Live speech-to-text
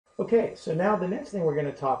Okay, so now the next thing we're going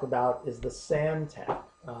to talk about is the SAN tab.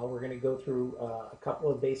 We're going to go through a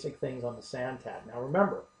couple of basic things on the SAN tab. Now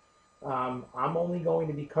remember, I'm only going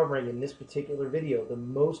to be covering in this particular video the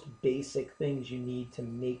most basic things you need to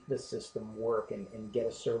make the system work and get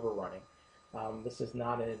a server running. This is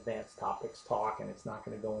not an advanced topics talk, and it's not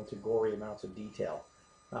going to go into gory amounts of detail.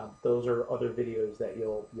 Those are other videos that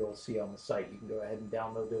you'll see on the site. You can go ahead and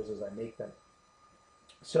download those as I make them.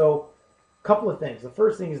 So, a couple of things. The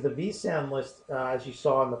first thing is the vSAN list, as you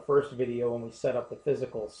saw in the first video when we set up the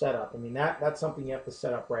physical setup. I mean, that's something you have to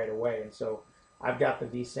set up right away. And so I've got the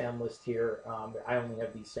vSAN list here. I only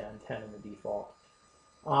have vSAN 10 in the default.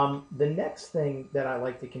 The next thing that I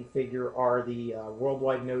like to configure are the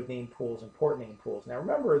worldwide node name pools and port name pools. Now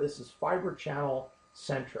remember, this is fiber channel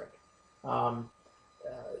centric.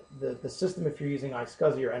 The system, if you're using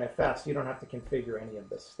iSCSI or NFS, you don't have to configure any of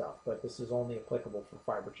this stuff, but this is only applicable for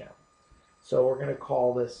fiber channel. So we're going to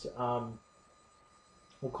call this,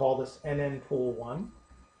 we'll call this NN pool 1,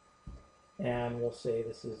 and we'll say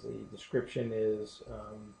this is the description is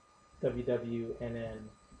WWNN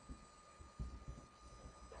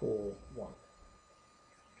pool 1.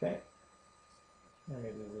 Okay, and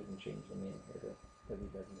maybe we can change the name here to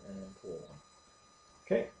WWNN pool 1.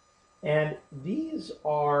 Okay, and these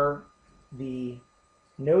are the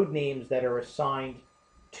node names that are assigned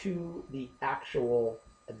to the actual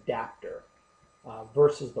adapter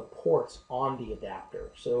versus the ports on the adapter.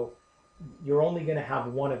 So you're only going to have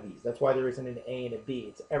one of these. That's why there isn't an A and a B.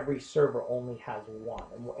 It's every server only has one.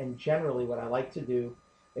 And generally what I like to do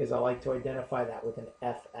is I like to identify that with an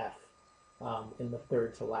FF in the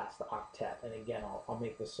third to last octet. And again, I'll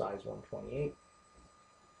make this size 128.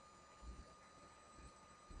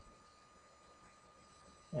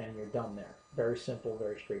 And you're done there. Very simple,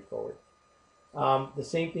 very straightforward. The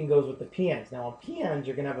same thing goes with the PNs. Now on PNs,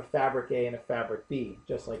 you're going to have a fabric A and a fabric B,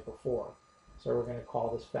 just like before. So we're going to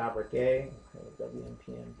call this fabric A, okay,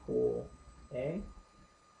 WNPN pool A.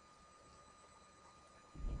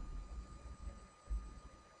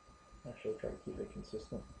 Actually, try to keep it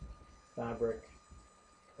consistent. Fabric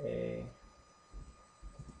A,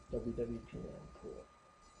 WWPN pool.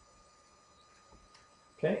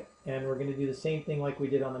 Okay, and we're going to do the same thing like we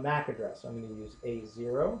did on the MAC address. I'm going to use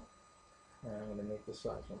A0, and I'm going to make the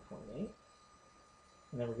size 128.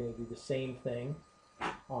 And then we're going to do the same thing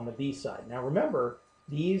on the B side. Now remember,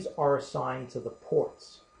 these are assigned to the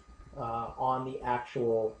ports on the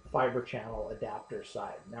actual fiber channel adapter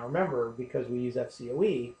side. Now remember, because we use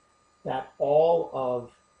FCOE, that all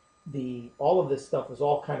of this stuff is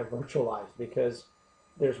all kind of virtualized because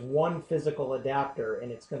there's one physical adapter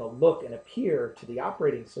and it's going to look and appear to the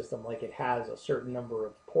operating system like it has a certain number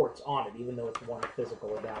of ports on it, even though it's one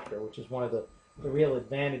physical adapter, which is one of the real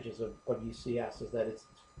advantages of UCS, is that it's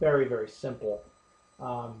very, very simple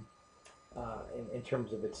in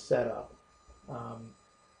terms of its setup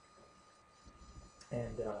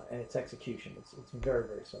and its execution. It's very,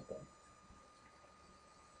 very simple.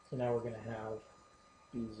 So now we're going to have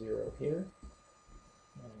B0 here,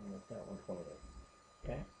 and make that 128.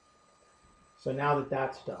 Okay, so now that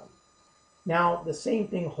that's done. Now the same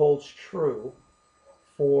thing holds true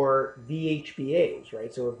for VHBAs,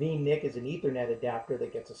 right? So a VNIC is an Ethernet adapter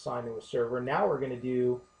that gets assigned to a server. Now we're going to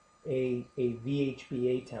do a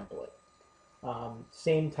VHBA template.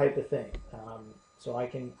 Same type of thing. So I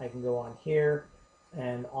can go on here,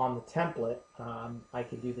 and on the template, I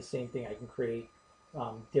can do the same thing. I can create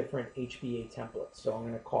different HBA templates. So I'm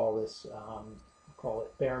going to call this, call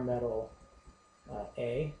it bare metal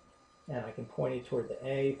A, and I can point it toward the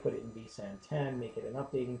A, put it in vSAN 10, make it an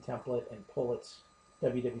updating template, and pull its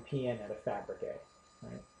WWPN at a fabric A.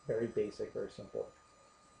 Right? Very basic, very simple.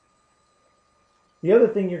 The other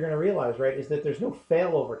thing you're going to realize, right, is that there's no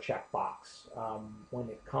failover checkbox when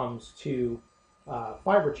it comes to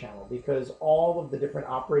fiber channel, because all of the different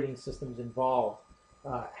operating systems involved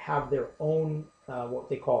have their own what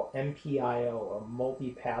they call MPIO, or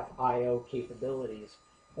multipath IO capabilities.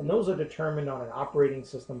 And those are determined on an operating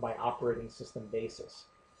system by operating system basis.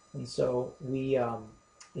 And so we,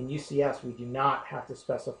 in UCS, we do not have to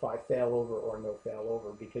specify failover or no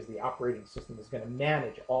failover because the operating system is going to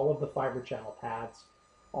manage all of the fiber channel paths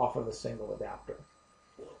off of a single adapter.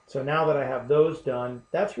 So now that I have those done,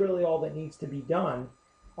 that's really all that needs to be done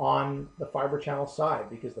on the fiber channel side,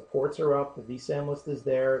 because the ports are up, the vSAN list is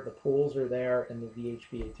there, the pools are there, and the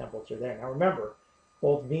VHBA templates are there. Now remember,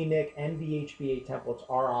 both VNIC and VHBA templates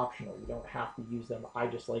are optional. You don't have to use them. I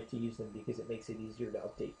just like to use them because it makes it easier to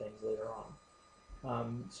update things later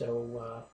on.